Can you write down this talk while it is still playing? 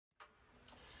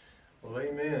Well,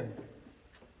 amen.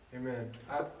 Amen.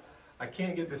 I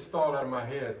can't get this thought out of my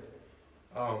head.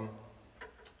 I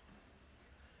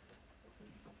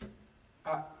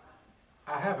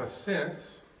have a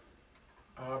sense,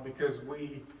 because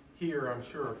we here, I'm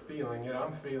sure, are feeling it.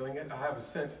 I'm feeling it. I have a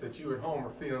sense that you at home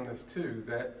are feeling this too,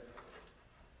 that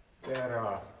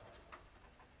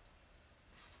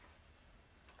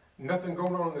nothing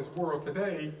going on in this world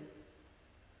today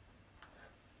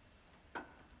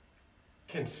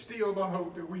can steal the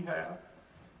hope that we have.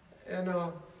 And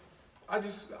I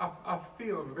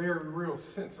feel a very real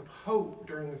sense of hope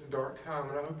during this dark time,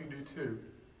 and I hope you do too.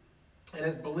 And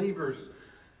as believers,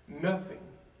 nothing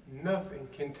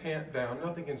can tamp down,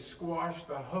 nothing can squash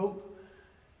the hope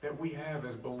that we have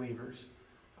as believers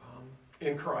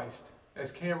in Christ.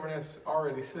 As Cameron has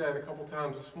already said a couple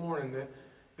times this morning,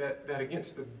 that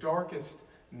against the darkest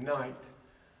night,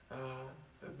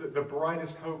 the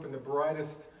brightest hope and the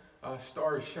brightest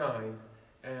stars shine.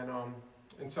 And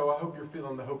so I hope you're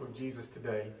feeling the hope of Jesus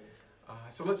today.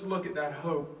 So let's look at that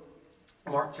hope.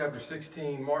 Mark chapter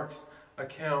 16, Mark's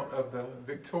account of the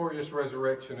victorious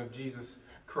resurrection of Jesus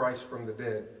Christ from the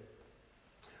dead.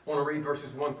 I want to read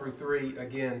verses 1 through 3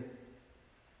 again.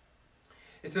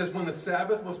 It says, "When the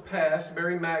Sabbath was past,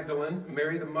 Mary Magdalene,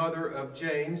 Mary the mother of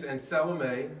James, and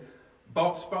Salome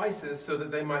bought spices so that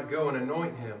they might go and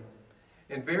anoint him.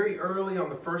 And very early on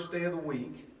the first day of the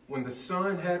week, when the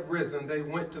sun had risen, they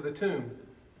went to the tomb.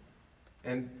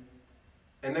 And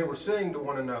they were saying to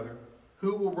one another,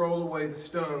 'Who will roll away the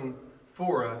stone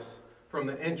for us from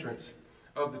the entrance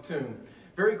of the tomb?'"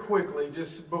 Very quickly,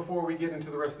 just before we get into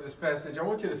the rest of this passage, I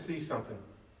want you to see something.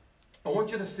 I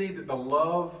want you to see that the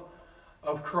love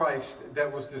of Christ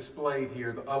that was displayed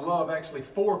here, a love actually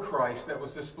for Christ that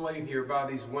was displayed here by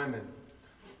these women.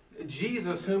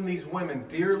 Jesus, whom these women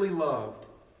dearly loved,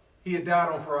 he had died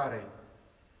on Friday.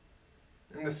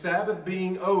 And the Sabbath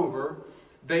being over,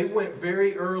 they went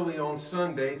very early on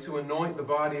Sunday to anoint the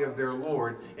body of their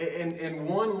Lord in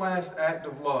one last act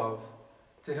of love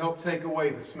to help take away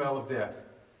the smell of death.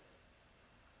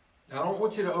 Now, I don't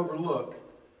want you to overlook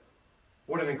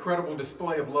what an incredible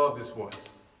display of love this was.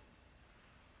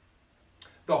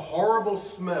 The horrible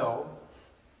smell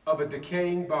of a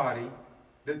decaying body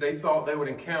that they thought they would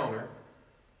encounter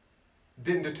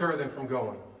didn't deter them from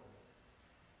going.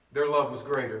 Their love was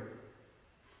greater.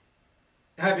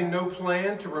 Having no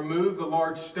plan to remove the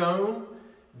large stone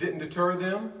didn't deter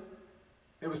them.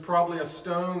 It was probably a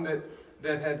stone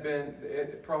that had been,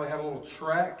 it probably had a little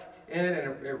track in it,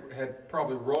 and it had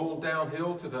probably rolled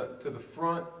downhill to the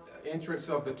front entrance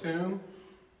of the tomb.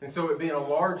 And so it being a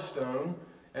large stone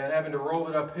and having to roll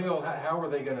it uphill, how were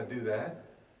they going to do that?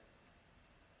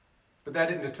 But that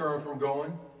didn't deter them from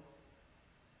going.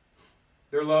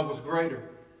 Their love was greater.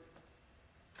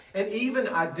 And even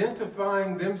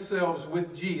identifying themselves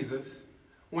with Jesus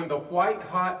when the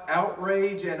white-hot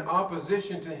outrage and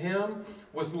opposition to him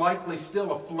was likely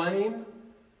still aflame,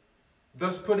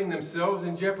 thus putting themselves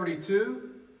in jeopardy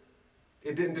too,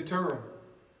 it didn't deter them.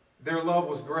 Their love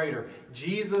was greater.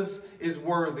 Jesus is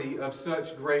worthy of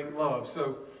such great love.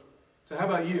 So how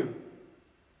about you?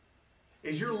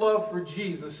 Is your love for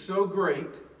Jesus so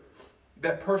great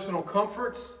that personal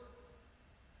comforts,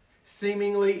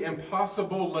 seemingly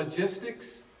impossible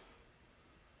logistics,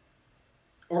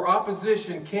 or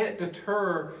opposition can't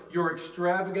deter your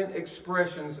extravagant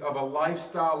expressions of a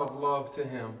lifestyle of love to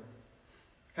him?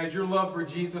 Has your love for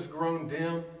Jesus grown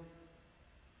dim?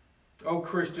 Oh,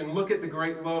 Christian, look at the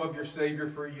great love of your Savior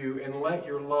for you and let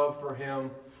your love for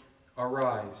him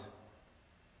arise.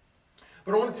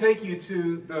 But I want to take you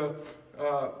to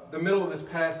the middle of this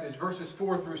passage, verses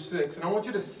 4 through 6, and I want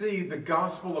you to see the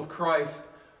gospel of Christ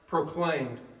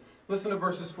proclaimed. Listen to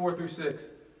verses 4 through 6.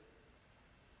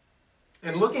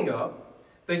 "And looking up,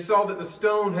 they saw that the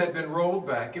stone had been rolled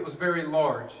back. It was very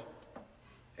large.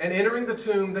 And entering the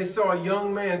tomb, they saw a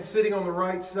young man sitting on the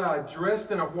right side,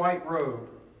 dressed in a white robe,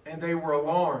 and they were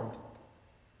alarmed.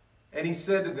 And he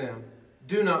said to them,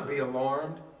 'Do not be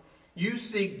alarmed. You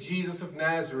seek Jesus of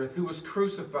Nazareth, who was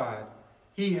crucified.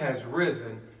 He has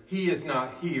risen. He is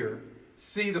not here.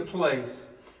 See the place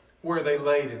where they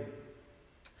laid him.'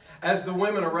 As the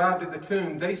women arrived at the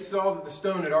tomb, they saw that the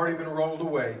stone had already been rolled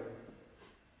away.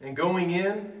 And going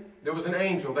in, there was an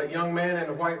angel. That young man in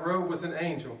a white robe was an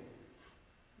angel.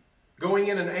 Going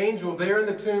in, an angel there in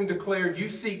the tomb declared, 'You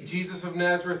seek Jesus of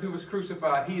Nazareth, who was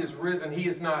crucified. He is risen. He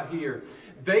is not here.'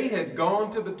 They had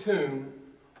gone to the tomb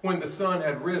when the sun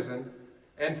had risen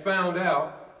and found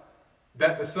out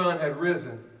that the sun had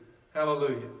risen."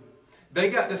 Hallelujah. They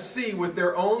got to see with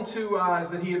their own two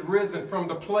eyes that he had risen from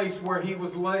the place where he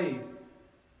was laid.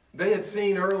 They had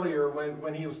seen earlier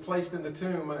when he was placed in the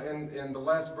tomb, in the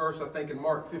last verse, I think in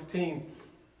Mark 15,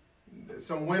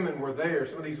 some women were there.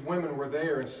 Some of these women were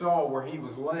there and saw where he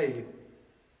was laid.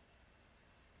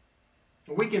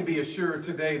 We can be assured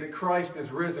today that Christ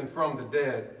is risen from the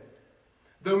dead.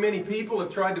 Though many people have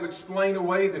tried to explain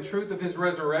away the truth of his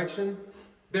resurrection,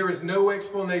 there is no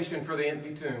explanation for the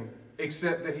empty tomb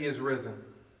except that he is risen.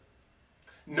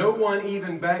 No one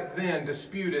even back then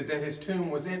disputed that his tomb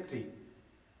was empty.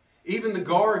 Even the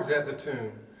guards at the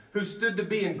tomb, who stood to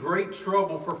be in great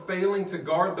trouble for failing to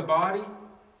guard the body,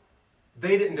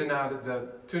 they didn't deny that the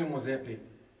tomb was empty.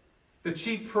 The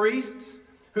chief priests,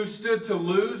 who stood to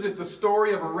lose if the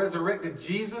story of a resurrected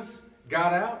Jesus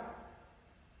got out,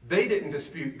 they didn't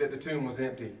dispute that the tomb was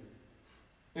empty.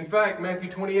 In fact, Matthew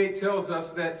 28 tells us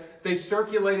that they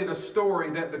circulated a story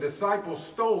that the disciples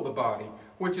stole the body,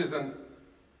 which is an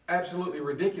absolutely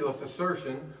ridiculous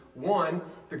assertion. One,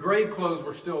 the grave clothes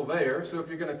were still there, so if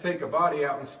you're going to take a body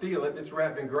out and steal it, it's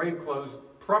wrapped in grave clothes.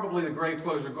 Probably the grave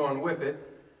clothes are going with it.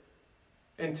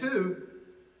 And two,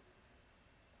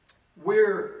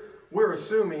 we're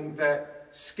assuming that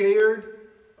scared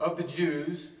of the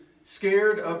Jews,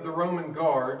 scared of the Roman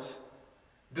guards,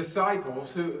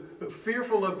 disciples who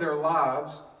fearful of their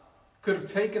lives, could have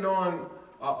taken on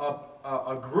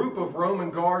a group of Roman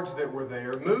guards that were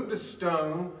there, moved a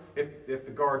stone. If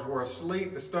the guards were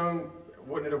asleep, the stone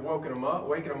wouldn't have woken them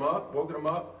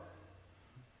up.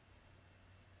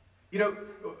 You know,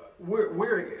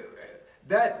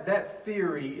 that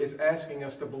theory is asking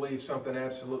us to believe something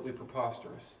absolutely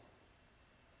preposterous.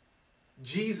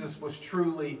 Jesus was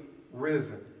truly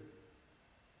risen.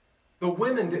 The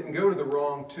women didn't go to the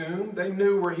wrong tomb. They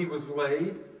knew where he was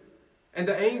laid. And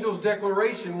the angel's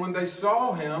declaration when they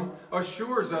saw him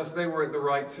assures us they were at the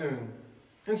right tomb.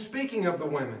 And speaking of the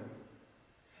women,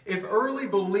 if early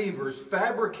believers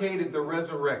fabricated the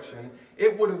resurrection,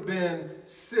 it would have been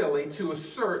silly to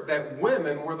assert that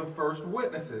women were the first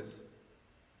witnesses.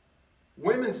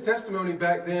 Women's testimony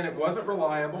back then, it wasn't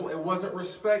reliable, it wasn't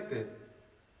respected.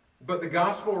 But the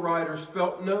gospel writers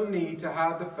felt no need to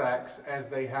hide the facts as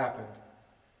they happened.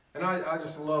 And I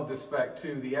just love this fact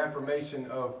too, the affirmation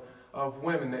of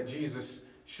women that Jesus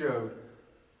showed,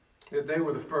 that they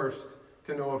were the first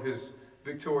to know of his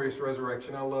victorious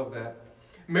resurrection. I love that.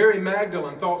 Mary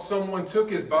Magdalene thought someone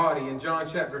took his body in John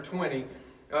chapter 20,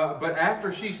 but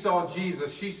after she saw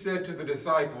Jesus, she said to the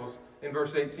disciples in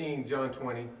verse 18, John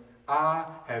 20, "I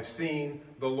have seen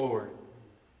the Lord."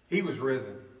 He was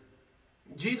risen.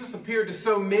 Jesus appeared to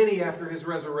so many after his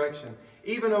resurrection,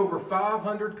 even over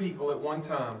 500 people at one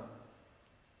time.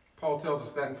 Paul tells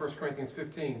us that in 1 Corinthians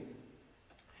 15.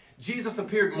 Jesus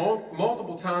appeared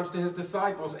multiple times to his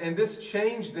disciples, and this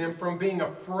changed them from being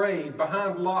afraid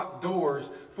behind locked doors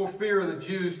for fear of the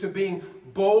Jews to being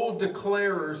bold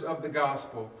declarers of the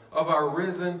gospel, of our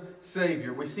risen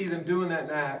Savior. We see them doing that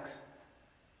in Acts.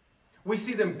 We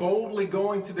see them boldly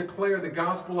going to declare the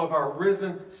gospel of our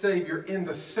risen Savior in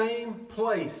the same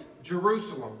place,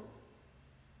 Jerusalem,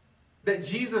 that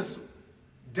Jesus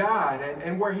died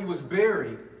and where he was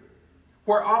buried,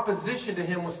 where opposition to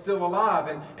him was still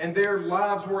alive and their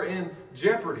lives were in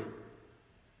jeopardy.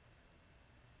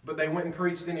 But they went and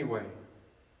preached anyway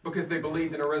because they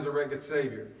believed in a resurrected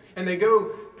Savior. And they go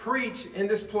preach in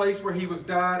this place where he was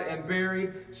died and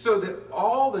buried so that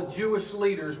all the Jewish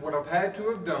leaders would have had to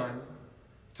have done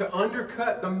to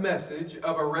undercut the message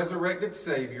of a resurrected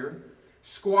Savior,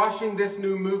 squashing this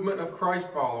new movement of Christ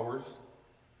followers,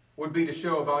 would be to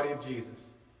show a body of Jesus.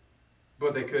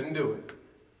 But they couldn't do it.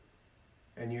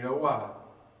 And you know why?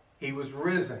 He was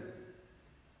risen.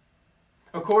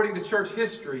 According to church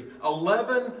history,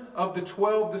 11 of the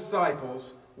 12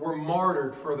 disciples were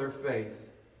martyred for their faith.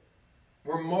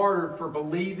 Were martyred for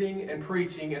believing and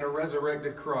preaching in a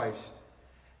resurrected Christ.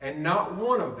 And not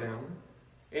one of them,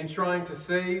 in trying to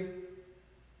save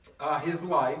his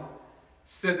life,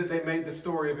 said that they made the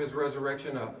story of his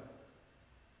resurrection up.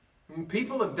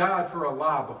 People have died for a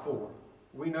lie before.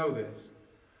 We know this.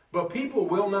 But people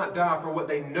will not die for what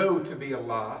they know to be a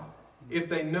lie if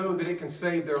they know that it can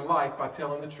save their life by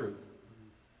telling the truth.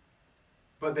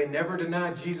 But they never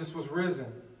denied Jesus was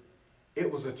risen. It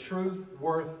was a truth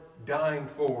worth dying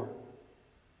for.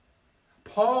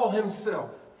 Paul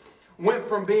himself went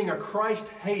from being a Christ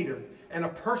hater and a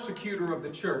persecutor of the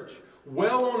church,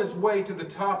 well on his way to the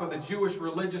top of the Jewish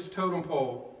religious totem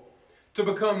pole, to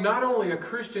become not only a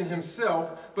Christian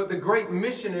himself, but the great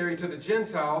missionary to the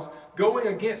Gentiles, going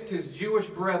against his Jewish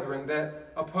brethren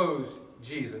that opposed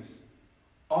Jesus.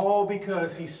 All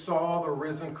because he saw the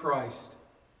risen Christ.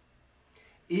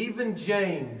 Even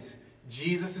James,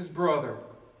 Jesus' brother,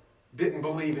 didn't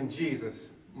believe in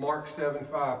Jesus, Mark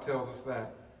 7:5 tells us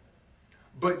that.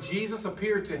 But Jesus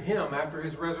appeared to him after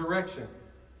his resurrection.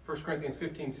 1 Corinthians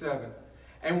 15:7.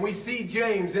 And we see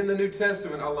James in the New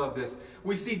Testament. I love this.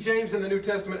 We see James in the New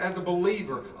Testament as a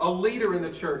believer, a leader in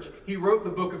the church. He wrote the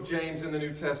book of James in the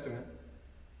New Testament.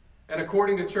 And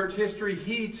according to church history,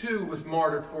 he too was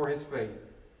martyred for his faith.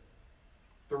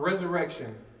 The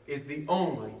resurrection is the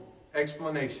only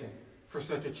explanation for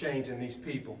such a change in these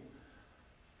people.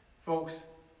 Folks,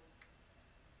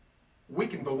 we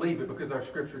can believe it because our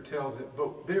scripture tells it,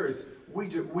 but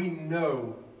we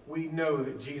know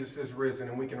that Jesus is risen,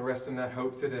 and we can rest in that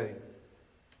hope today.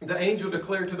 The angel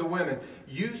declared to the women,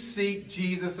 "You seek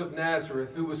Jesus of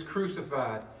Nazareth, who was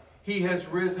crucified. He has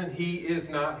risen. He is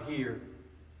not here."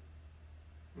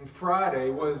 And Friday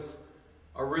was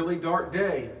a really dark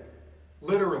day,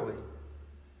 literally,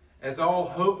 as all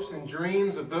hopes and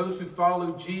dreams of those who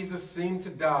followed Jesus seemed to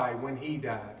die when he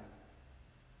died.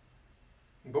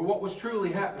 But what was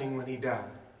truly happening when he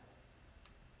died?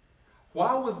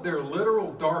 Why was there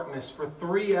literal darkness for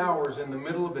 3 hours in the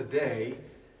middle of the day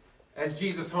as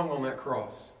Jesus hung on that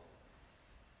cross?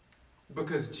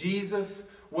 Because Jesus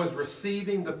was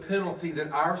receiving the penalty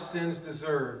that our sins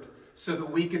deserved so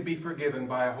that we could be forgiven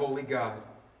by a holy God.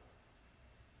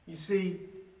 You see,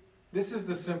 this is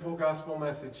the simple gospel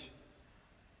message.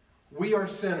 We are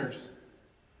sinners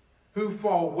who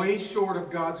fall way short of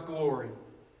God's glory.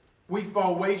 We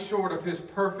fall way short of his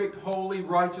perfect, holy,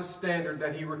 righteous standard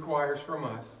that he requires from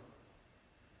us.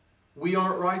 We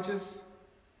aren't righteous,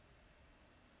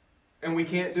 and we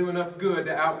can't do enough good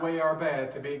to outweigh our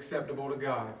bad to be acceptable to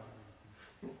God.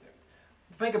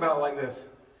 Think about it like this.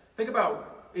 Think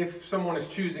about if someone is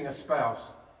choosing a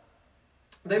spouse.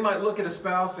 They might look at a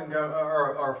spouse and go,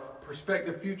 or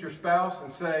prospective future spouse,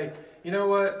 and say, you know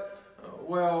what,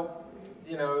 well,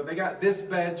 you know, they got this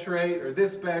bad trait or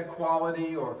this bad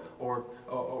quality or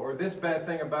this bad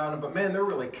thing about them, but man, they're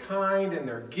really kind and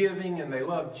they're giving and they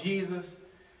love Jesus.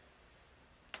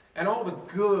 And all the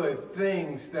good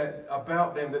things that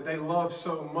about them that they love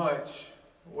so much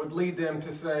would lead them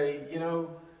to say, you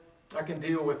know, I can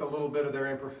deal with a little bit of their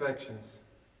imperfections.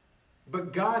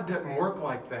 But God doesn't work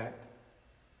like that.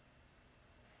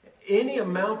 Any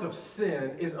amount of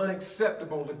sin is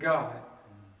unacceptable to God.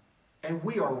 And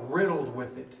we are riddled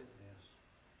with it.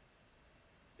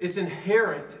 It's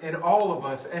inherent in all of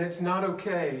us, and it's not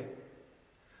okay.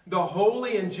 The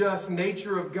holy and just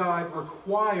nature of God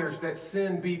requires that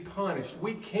sin be punished.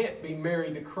 We can't be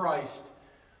married to Christ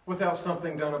without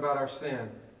something done about our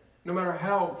sin, no matter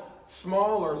how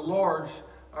small or large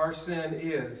our sin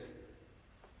is.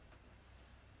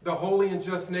 The holy and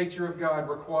just nature of God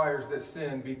requires that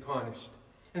sin be punished.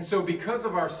 And so because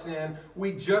of our sin,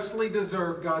 we justly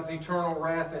deserve God's eternal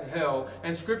wrath in hell.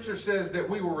 And Scripture says that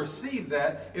we will receive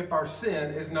that if our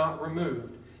sin is not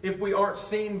removed, if we aren't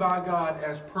seen by God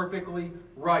as perfectly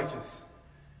righteous.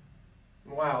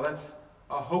 Wow, that's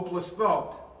a hopeless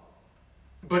thought.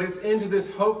 But it's into this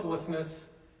hopelessness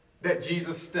that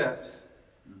Jesus steps.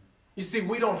 You see,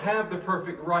 we don't have the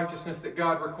perfect righteousness that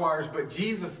God requires, but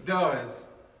Jesus does.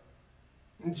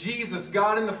 And Jesus,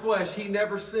 God in the flesh, he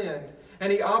never sinned.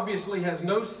 And he obviously has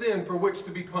no sin for which to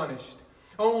be punished.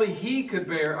 Only he could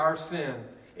bear our sin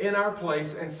in our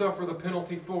place and suffer the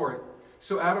penalty for it.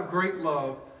 So out of great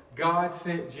love, God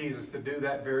sent Jesus to do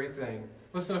that very thing.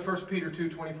 Listen to 1 Peter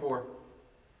 2:24.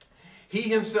 He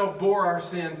himself bore our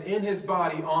sins in his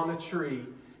body on the tree,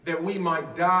 that we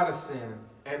might die to sin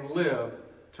and live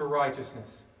to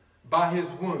righteousness. By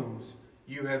his wounds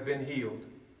you have been healed.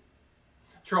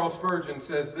 Charles Spurgeon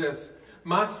says this,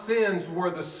 "My sins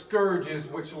were the scourges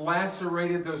which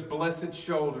lacerated those blessed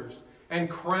shoulders and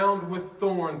crowned with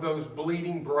thorn those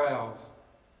bleeding brows.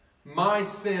 My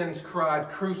sins cried,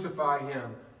 'Crucify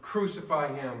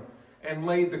him,' and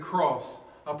laid the cross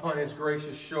upon his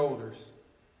gracious shoulders."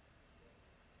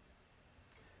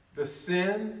 The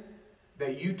sin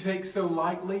that you take so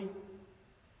lightly,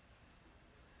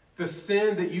 the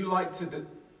sin that you like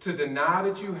to deny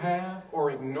that you have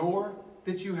or ignore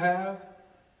that you have,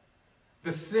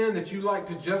 the sin that you like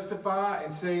to justify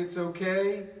and say it's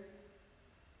okay,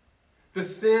 the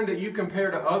sin that you compare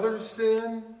to others'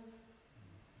 sin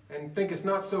and think it's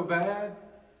not so bad,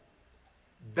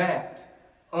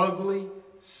 that ugly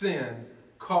sin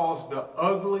caused the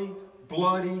ugly,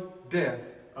 bloody death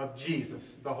of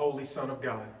Jesus, the Holy Son of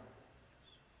God.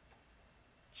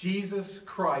 Jesus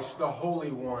Christ, the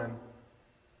Holy One,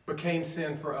 became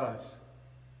sin for us.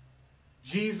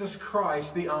 Jesus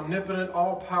Christ, the omnipotent,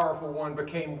 all-powerful one,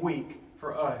 became weak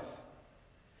for us.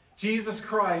 Jesus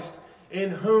Christ,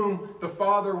 in whom the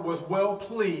Father was well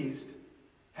pleased,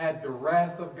 had the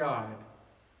wrath of God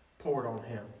poured on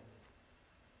him.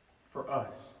 for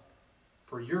us,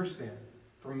 for your sin,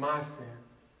 for my sin.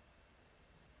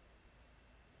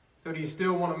 So do you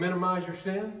still want to minimize your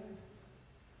sin?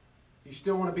 Do you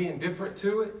still want to be indifferent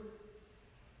to it?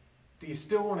 Do you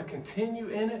still want to continue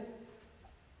in it?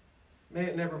 May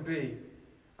it never be.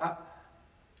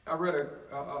 I read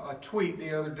a tweet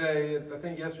the other day, I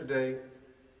think yesterday,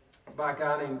 by a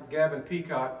guy named Gavin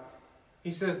Peacock.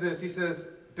 He says this, he says,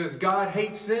 does God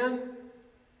hate sin?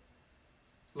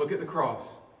 Look at the cross.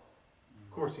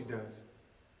 Of course he does.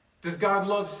 Does God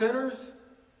love sinners?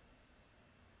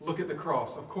 Look at the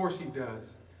cross. Of course he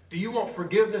does. Do you want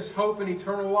forgiveness, hope, and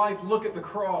eternal life? Look at the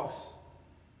cross.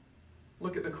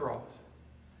 Look at the cross.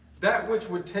 That which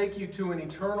would take you to an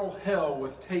eternal hell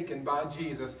was taken by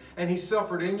Jesus, and he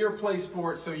suffered in your place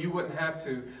for it so you wouldn't have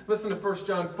to. Listen to 1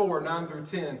 John 4, 9 through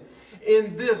 10.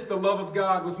 In this the love of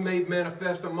God was made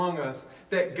manifest among us,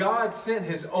 that God sent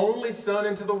his only Son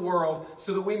into the world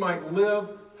so that we might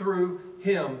live through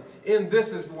him. In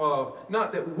this is love,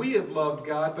 not that we have loved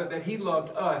God, but that he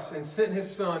loved us and sent his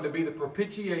Son to be the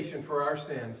propitiation for our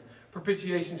sins.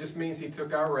 Propitiation just means he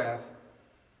took our wrath.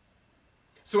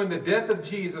 So in the death of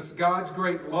Jesus, God's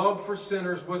great love for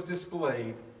sinners was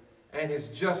displayed, and his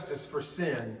justice for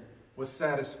sin was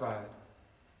satisfied.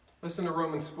 Listen to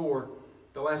Romans 4,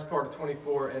 the last part of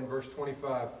 24 and verse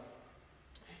 25.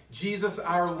 Jesus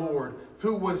our Lord,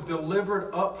 who was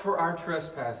delivered up for our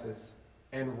trespasses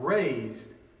and raised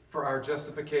for our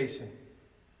justification.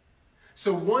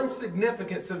 So one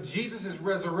significance of Jesus'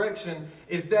 resurrection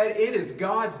is that it is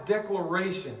God's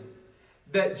declaration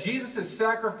that Jesus'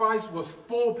 sacrifice was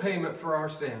full payment for our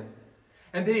sin,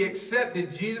 and that he accepted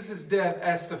Jesus' death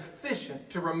as sufficient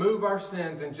to remove our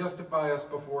sins and justify us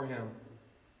before him.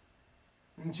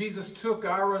 And Jesus took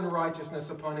our unrighteousness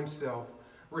upon himself,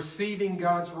 receiving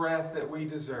God's wrath that we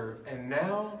deserve. And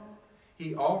now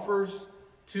he offers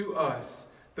to us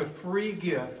the free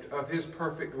gift of his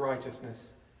perfect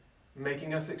righteousness,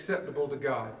 making us acceptable to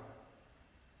God,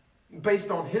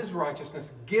 based on his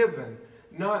righteousness given,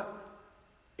 not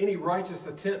any righteous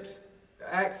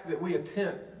acts that we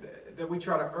attempt, that we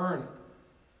try to earn.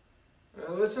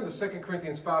 Listen to 2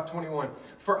 Corinthians 5:21.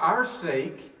 For our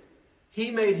sake, he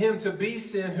made him to be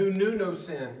sin who knew no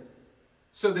sin,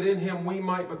 so that in him we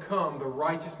might become the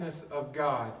righteousness of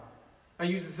God. I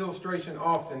use this illustration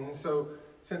often, and so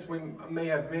since we may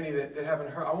have many that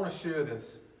haven't heard, I want to share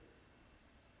this.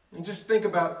 And just think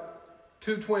about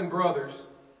two twin brothers,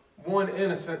 one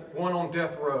innocent, one on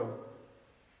death row.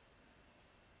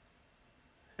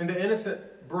 And the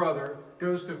innocent brother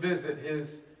goes to visit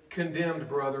his condemned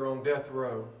brother on death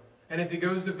row. And as he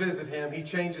goes to visit him, he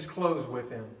changes clothes with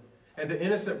him. And the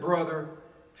innocent brother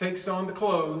takes on the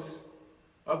clothes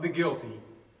of the guilty.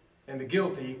 And the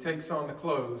guilty takes on the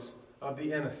clothes of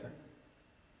the innocent.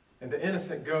 And the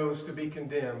innocent goes to be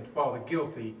condemned, while the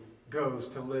guilty goes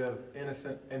to live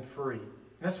innocent and free.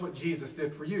 And that's what Jesus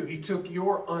did for you. He took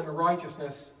your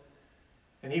unrighteousness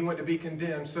and he went to be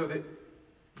condemned so that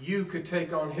you could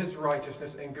take on his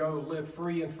righteousness and go live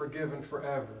free and forgiven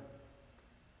forever.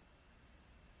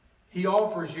 He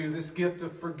offers you this gift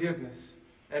of forgiveness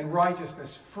and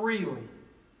righteousness freely.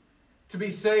 To be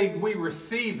saved, we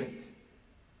receive it.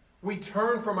 We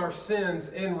turn from our sins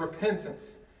in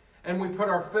repentance, and we put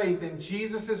our faith in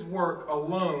Jesus' work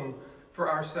alone for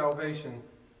our salvation.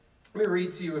 Let me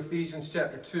read to you Ephesians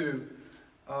chapter 2,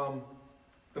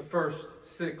 the first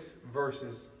 6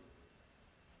 verses.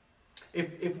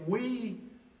 If we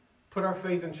put our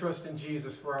faith and trust in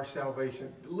Jesus for our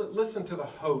salvation, listen to the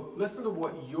hope. Listen to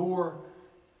what your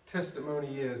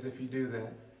testimony is if you do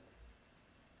that.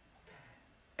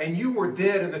 And you were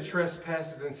dead in the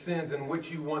trespasses and sins in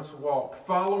which you once walked,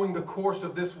 following the course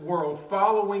of this world,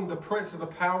 following the prince of the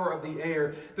power of the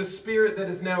air, the spirit that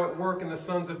is now at work in the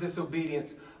sons of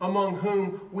disobedience, among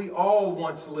whom we all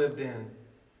once lived in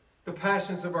the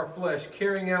passions of our flesh,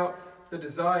 carrying out the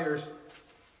desires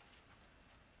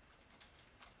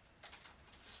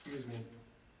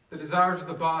of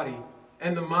the body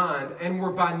and the mind, and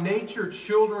were by nature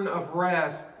children of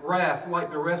wrath like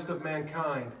the rest of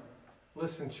mankind.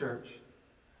 Listen, church.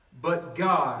 But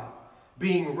God,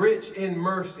 being rich in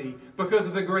mercy, because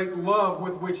of the great love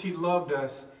with which he loved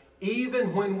us,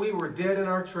 even when we were dead in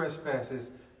our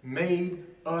trespasses, made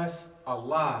us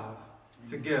alive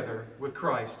together with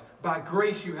Christ. By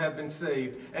grace you have been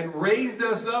saved, and raised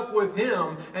us up with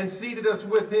him, and seated us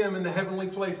with him in the heavenly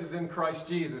places in Christ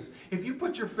Jesus. If you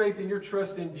put your faith and your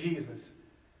trust in Jesus,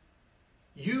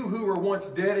 you who were once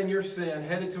dead in your sin,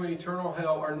 headed to an eternal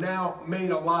hell, are now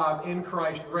made alive in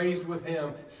Christ, raised with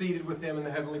him, seated with him in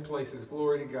the heavenly places.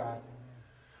 Glory to God.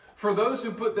 For those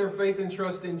who put their faith and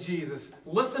trust in Jesus,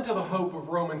 listen to the hope of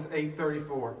Romans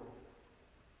 8:34.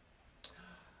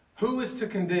 Who is to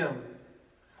condemn?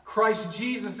 Christ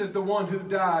Jesus is the one who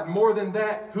died. More than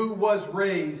that, who was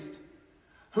raised,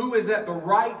 who is at the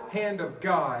right hand of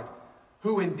God,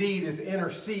 who indeed is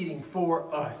interceding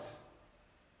for us.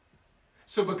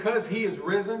 So because he is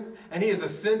risen and he has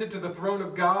ascended to the throne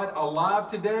of God, alive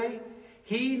today,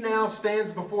 he now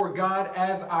stands before God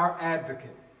as our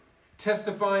advocate,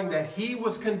 testifying that he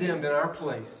was condemned in our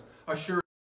place, assured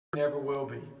he never will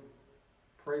be.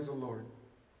 Praise the Lord.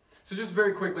 So just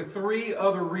very quickly, 3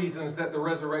 other reasons that the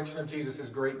resurrection of Jesus is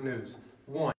great news.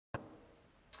 1,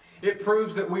 it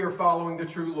proves that we are following the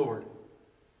true Lord.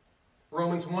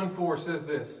 Romans 1:4 says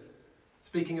this,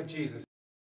 speaking of Jesus,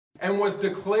 and was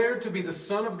declared to be the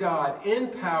Son of God in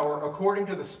power according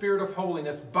to the Spirit of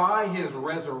holiness by his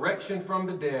resurrection from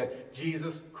the dead,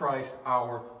 Jesus Christ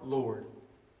our Lord.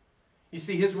 You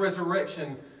see, his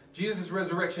resurrection, Jesus'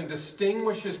 resurrection,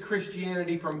 distinguishes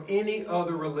Christianity from any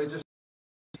other religious.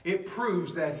 It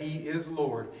proves that he is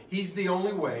Lord. He's the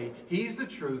only way. He's the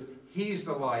truth. He's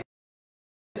the life.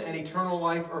 And eternal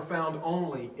life are found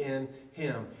only in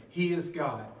him. He is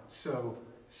God. So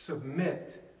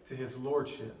submit to his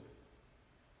lordship.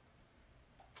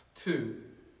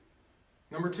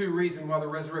 Number 2 reason why the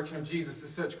resurrection of Jesus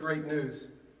is such great news.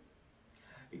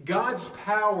 God's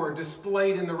power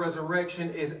displayed in the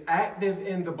resurrection is active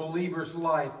in the believer's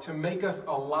life to make us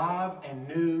alive and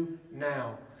new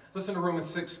now. Listen to Romans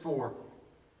 6:4.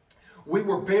 We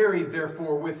were buried,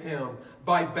 therefore, with him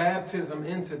by baptism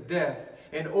into death,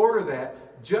 in order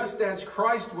that, just as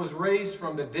Christ was raised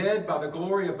from the dead by the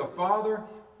glory of the Father,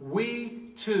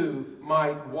 we too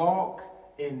might walk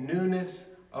in newness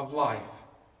of life.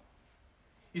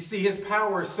 You see, his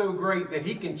power is so great that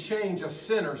he can change a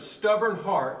sinner's stubborn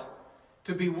heart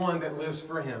to be one that lives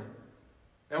for him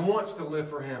and wants to live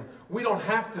for him. We don't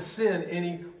have to sin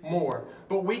anymore,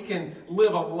 but we can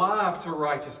live alive to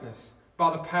righteousness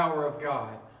by the power of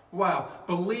God. Wow,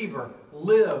 believer,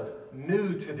 live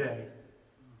new today.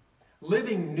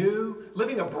 Living new,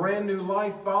 living a brand new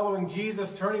life, following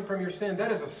Jesus, turning from your sin,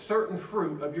 that is a certain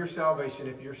fruit of your salvation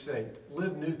if you're saved.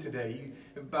 Live new today.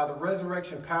 By the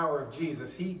resurrection power of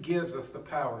Jesus, he gives us the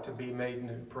power to be made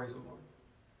new. Praise the Lord.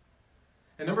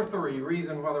 And number 3,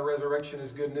 reason why the resurrection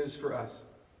is good news for us.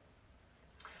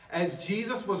 As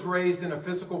Jesus was raised in a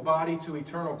physical body to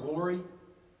eternal glory,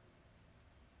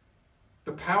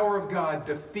 the power of God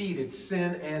defeated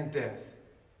sin and death.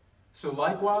 So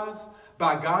likewise,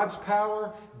 by God's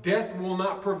power, death will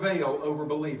not prevail over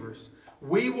believers.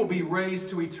 We will be raised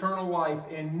to eternal life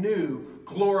in new,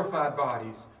 glorified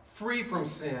bodies, free from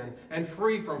sin and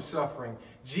free from suffering.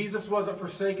 Jesus wasn't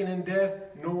forsaken in death,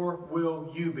 nor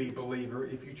will you be, believer,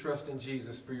 if you trust in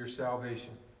Jesus for your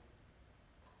salvation.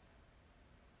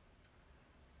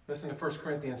 Listen to 1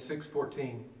 Corinthians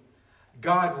 6:14.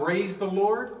 God raised the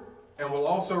Lord and will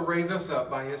also raise us up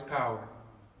by his power.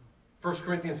 1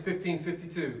 Corinthians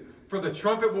 15:52. For the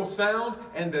trumpet will sound,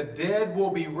 and the dead will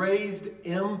be raised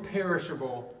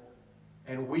imperishable,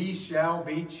 and we shall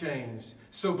be changed.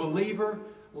 So, believer,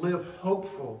 live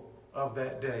hopeful of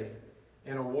that day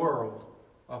in a world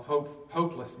of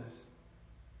hopelessness.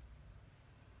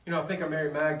 You know, I think of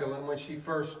Mary Magdalene when she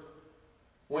first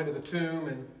went to the tomb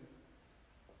and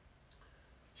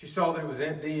she saw that it was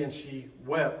empty and she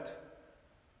wept.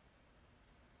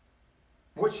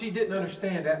 What she didn't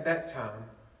understand at that time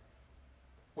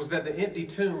was that the empty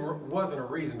tomb wasn't a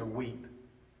reason to weep,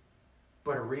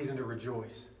 but a reason to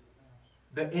rejoice.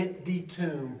 The empty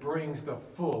tomb brings the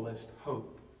fullest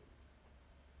hope.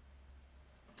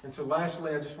 And so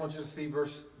lastly, I just want you to see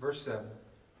verse 7.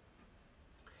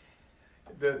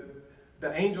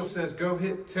 The angel says, go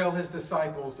tell his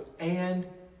disciples and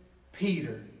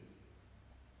Peter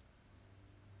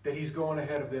that he's going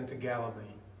ahead of them to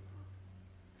Galilee.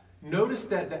 Notice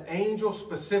that the angel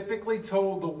specifically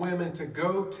told the women to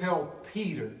go tell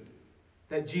Peter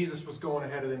that Jesus was going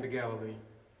ahead of them to Galilee.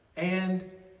 And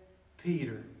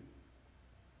Peter.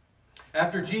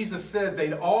 After Jesus said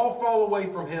they'd all fall away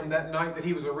from him that night that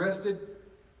he was arrested,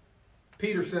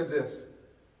 Peter said this,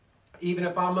 even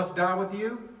if I must die with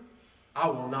you, I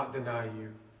will not deny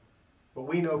you. But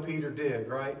we know Peter did,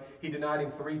 right? He denied him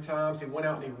 3 times. He went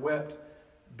out and he wept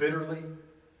bitterly.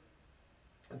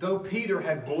 Though Peter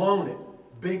had blown it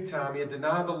big time, he had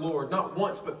denied the Lord, not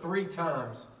once but 3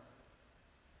 times,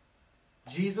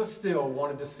 Jesus still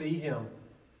wanted to see him.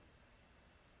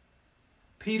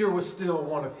 Peter was still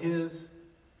one of his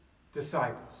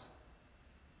disciples.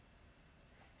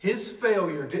 His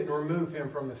failure didn't remove him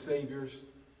from the Savior's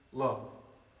love.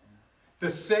 The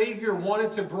Savior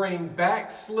wanted to bring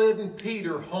backslidden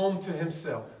Peter home to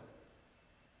himself.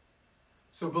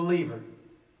 So, believer,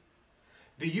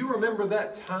 Do you remember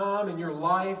that time in your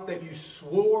life that you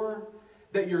swore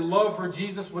that your love for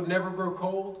Jesus would never grow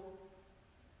cold?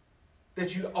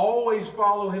 That you'd always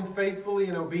follow him faithfully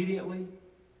and obediently?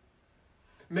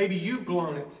 Maybe you've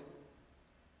blown it.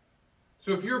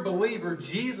 So if you're a believer,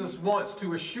 Jesus wants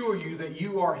to assure you that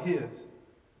you are his.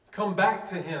 Come back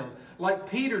to him. Like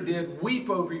Peter did,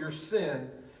 weep over your sin,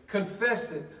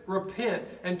 confess it, repent,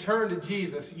 and turn to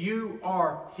Jesus. You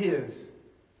are his.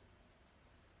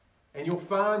 And you'll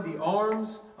find the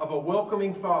arms of a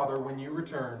welcoming Father when you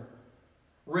return,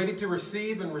 ready to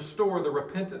receive and restore the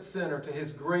repentant sinner to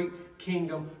his great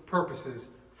kingdom purposes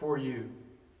for you.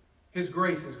 His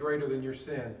grace is greater than your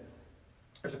sin.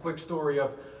 There's a quick story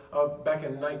of back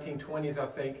in the 1920s, I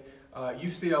think,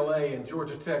 UCLA and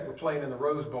Georgia Tech were playing in the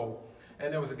Rose Bowl.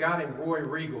 And there was a guy named Roy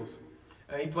Riegels.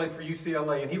 He played for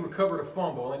UCLA, and he recovered a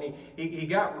fumble. And he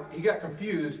got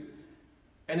confused.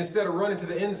 And instead of running to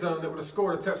the end zone that would have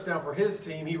scored a touchdown for his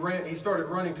team, he started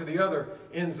running to the other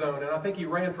end zone. And I think he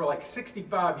ran for like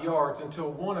 65 yards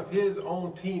until one of his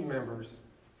own team members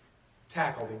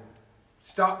tackled him,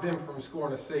 stopped him from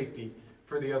scoring a safety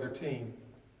for the other team.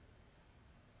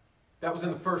 That was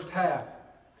in the first half.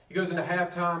 He goes into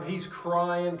halftime. He's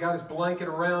crying, got his blanket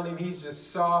around him. He's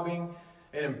just sobbing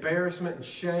in embarrassment and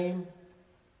shame.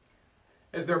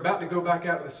 As they're about to go back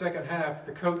out to the second half,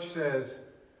 the coach says,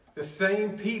 the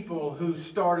same people who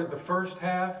started the first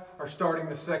half are starting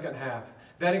the second half.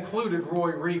 That included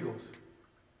Roy Riegels.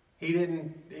 He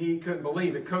couldn't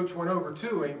believe it. Coach went over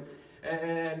to him,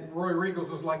 and Roy Riegels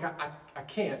was like, I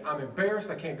can't. I'm embarrassed.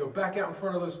 I can't go back out in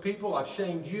front of those people. I've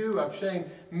shamed you. I've shamed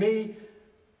me.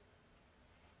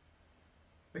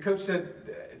 The coach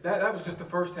said, that was just the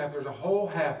first half. There's a whole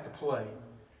half to play.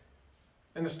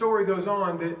 And the story goes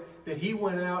on that he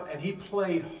went out and he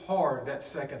played hard that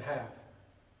second half.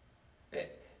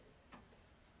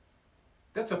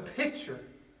 That's a picture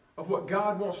of what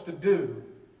God wants to do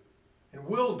and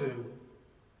will do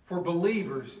for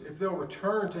believers if they'll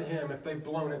return to him if they've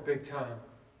blown it big time.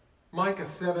 Micah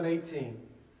 7:18.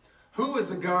 Who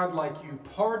is a God like you,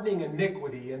 pardoning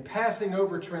iniquity and passing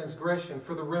over transgression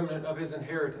for the remnant of his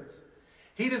inheritance?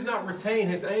 He does not retain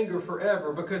his anger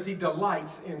forever because he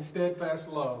delights in steadfast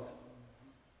love.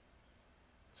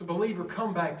 So believer,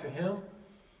 come back to him.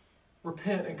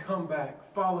 Repent and come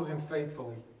back. Follow him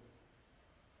faithfully.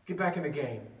 Get back in the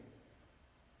game.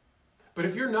 But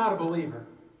if you're not a believer,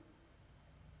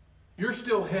 you're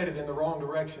still headed in the wrong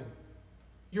direction.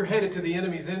 You're headed to the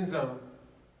enemy's end zone.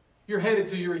 You're headed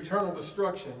to your eternal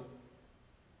destruction.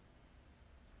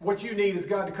 What you need is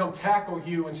God to come tackle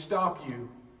you and stop you.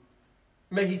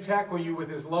 May he tackle you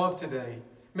with his love today.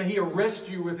 May he arrest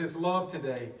you with his love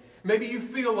today. Maybe you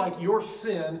feel like your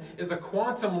sin is a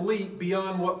quantum leap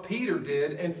beyond what Peter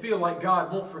did and feel like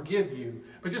God won't forgive you.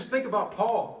 But just think about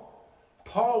Paul.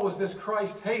 Paul was this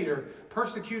Christ hater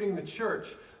persecuting the church.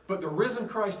 But the risen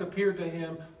Christ appeared to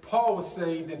him. Paul was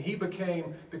saved and he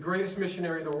became the greatest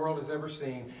missionary the world has ever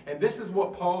seen. And this is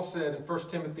what Paul said in 1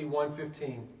 Timothy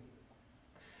 1:15.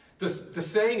 The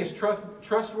saying is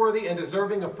trustworthy and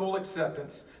deserving of full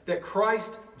acceptance, that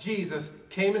Christ Jesus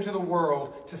came into the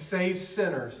world to save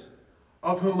sinners,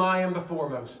 of whom I am the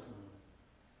foremost.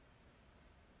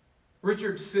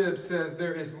 Richard Sibbs says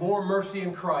there is more mercy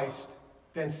in Christ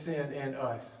than sin in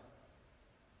us.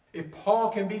 If Paul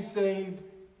can be saved,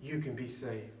 you can be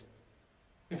saved.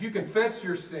 If you confess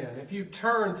your sin, if you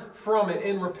turn from it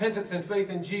in repentance and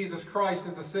faith in Jesus Christ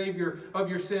as the Savior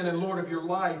of your sin and Lord of your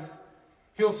life,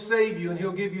 he'll save you and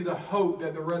he'll give you the hope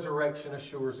that the resurrection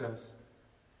assures us.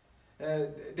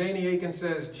 Danny Aiken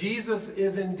says, Jesus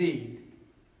is indeed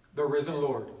the risen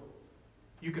Lord.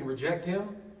 You can reject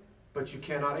him, but you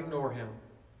cannot ignore him.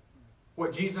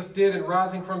 What Jesus did in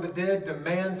rising from the dead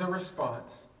demands a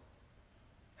response.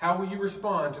 How will you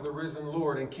respond to the risen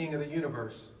Lord and King of the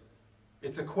universe?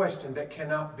 It's a question that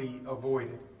cannot be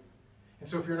avoided. And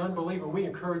so if you're an unbeliever, we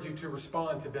encourage you to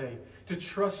respond today, to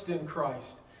trust in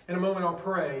Christ. In a moment I'll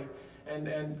pray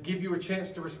and give you a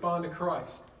chance to respond to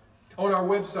Christ. On our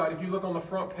website, if you look on the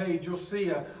front page, you'll see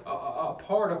a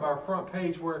part of our front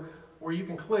page where you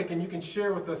can click and you can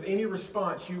share with us any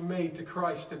response you made to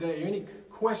Christ today, any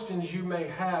questions you may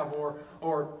have, or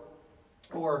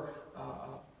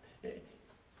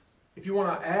if you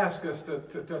want to ask us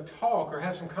to talk or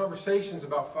have some conversations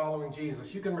about following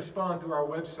Jesus, you can respond through our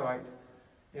website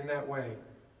in that way.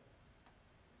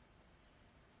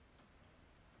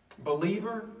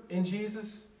 Believer in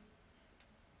Jesus,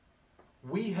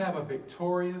 we have a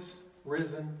victorious,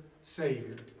 risen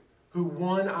Savior who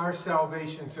won our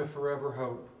salvation to forever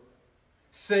hope,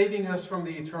 saving us from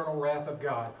the eternal wrath of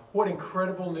God. What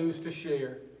incredible news to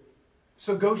share.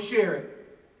 So go share it.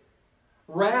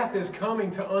 Wrath is coming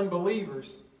to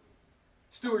unbelievers.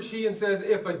 Stuart Sheehan says,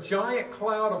 if a giant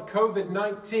cloud of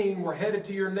COVID-19 were headed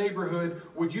to your neighborhood,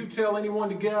 would you tell anyone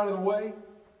to get out of the way?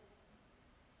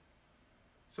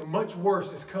 So much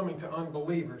worse is coming to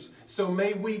unbelievers. So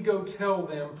may we go tell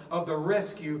them of the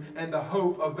rescue and the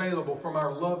hope available from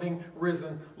our loving,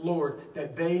 risen Lord,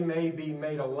 that they may be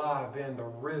made alive in the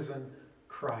risen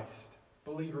Christ.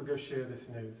 Believer, go share this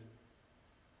news.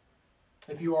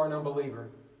 If you are an unbeliever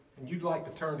and you'd like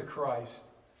to turn to Christ,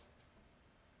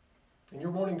 and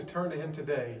you're wanting to turn to Him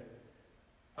today,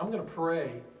 I'm going to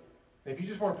pray. And if you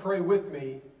just want to pray with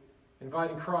me,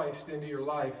 inviting Christ into your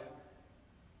life,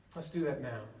 let's do that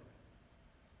now.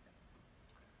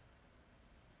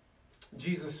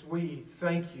 Jesus, we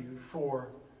thank you for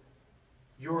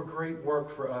your great work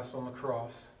for us on the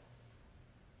cross.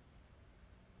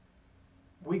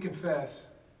 We confess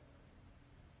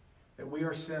that we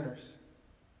are sinners.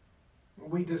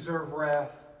 We deserve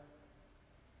wrath.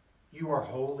 You are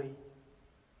holy.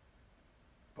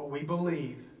 But we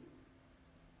believe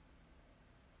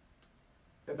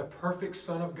that the perfect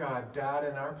Son of God died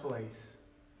in our place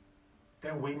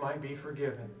that we might be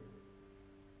forgiven.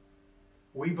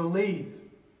 We believe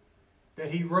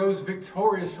that He rose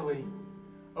victoriously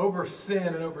over sin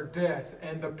and over death,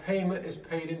 and the payment is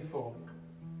paid in full.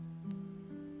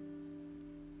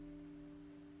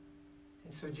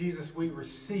 And so, Jesus, we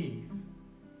receive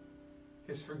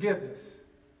His forgiveness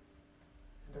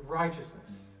and the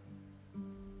righteousness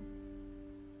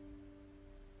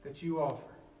that you offer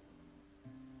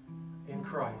in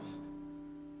Christ.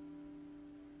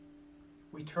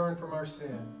 We turn from our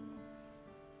sin.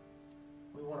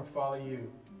 We want to follow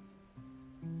you.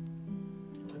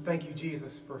 And thank you,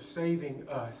 Jesus, for saving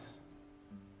us.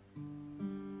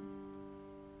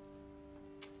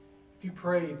 If you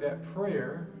prayed that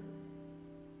prayer,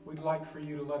 we'd like for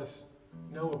you to let us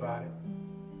know about it.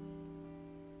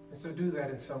 And so do that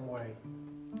in some way.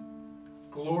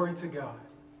 Glory to God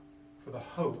for the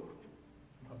hope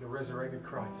of the resurrected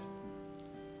Christ.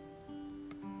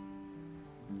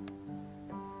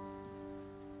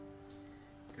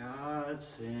 God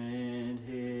sent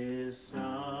His Son.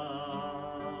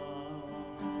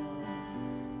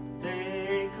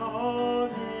 They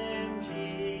called Him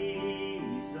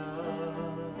Jesus.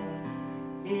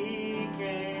 He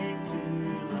came to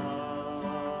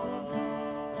love,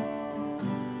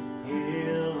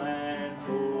 heal and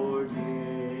forgive.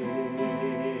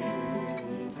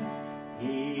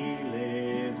 He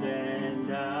lived and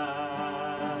died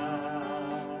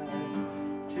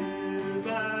to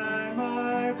buy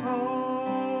my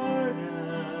pardon.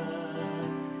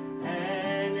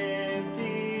 An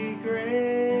empty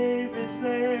grave is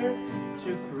there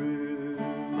to prove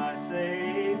my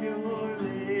Savior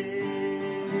lives.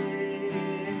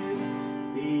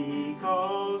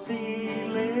 Because He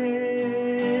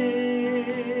lives,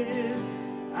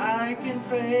 I can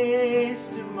face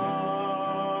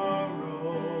tomorrow.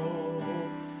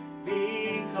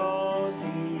 Because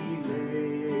He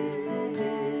lives,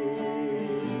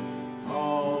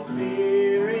 all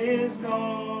fear is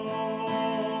gone.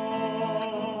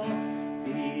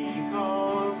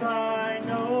 Because I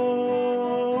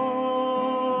know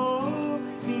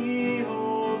He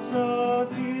holds the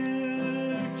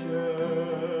future,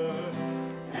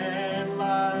 and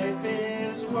life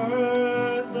is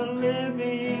worth the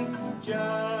living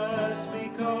just